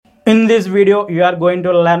In this video, you are going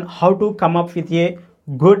to learn how to come up with a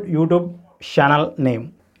good YouTube channel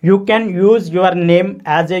name. You can use your name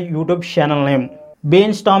as a YouTube channel name.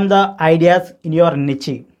 Brainstorm the ideas in your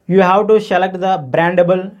niche. You have to select the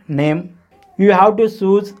brandable name. You have to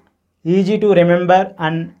choose easy to remember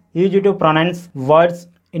and easy to pronounce words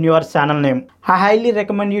in your channel name. I highly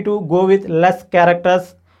recommend you to go with less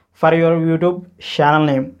characters for your YouTube channel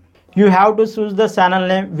name. You have to choose the channel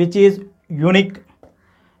name which is unique.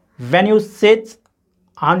 When you search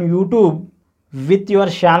on YouTube with your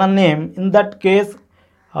channel name, in that case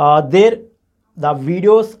the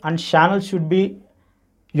videos and channel should be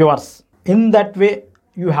yours. In that way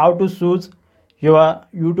you have to choose your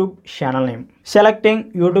YouTube channel name.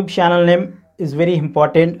 Selecting YouTube channel name is very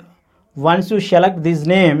important. Once you select this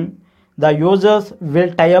name, the users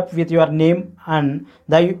will tie up with your name and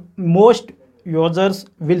the most users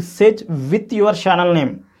will search with your channel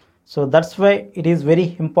name. So that's why it is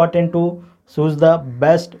very important to choose the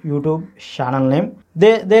best YouTube channel name.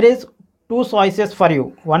 There is two choices for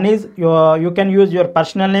you. One is you can use your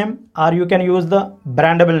personal name or you can use the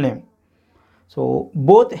brandable name. So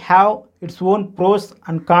both have its own pros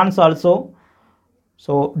and cons also.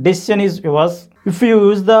 So decision is yours. If you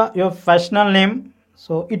use your personal name,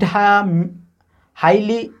 so it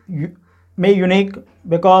highly unique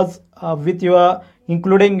because with your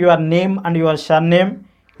including your name and your surname,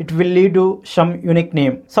 it will lead to some unique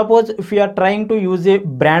name. Suppose if you are trying to use a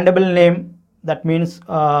brandable name, that means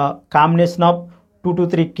combination of 2 to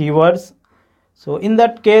 3 keywords. So in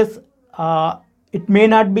that case, it may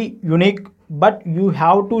not be unique, but you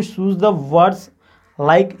have to choose the words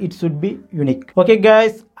like it should be unique. Okay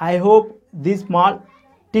guys, I hope these small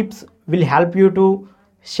tips will help you to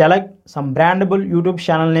select some brandable YouTube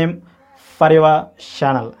channel name for your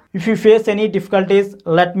channel. If you face any difficulties,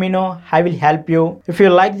 let me know. I will help you. If you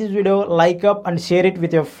like this video, like up and share it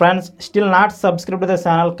with your friends. Still not subscribed to the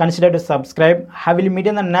channel, consider to subscribe. I will meet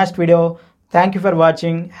in the next video. Thank you for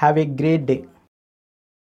watching. Have a great day.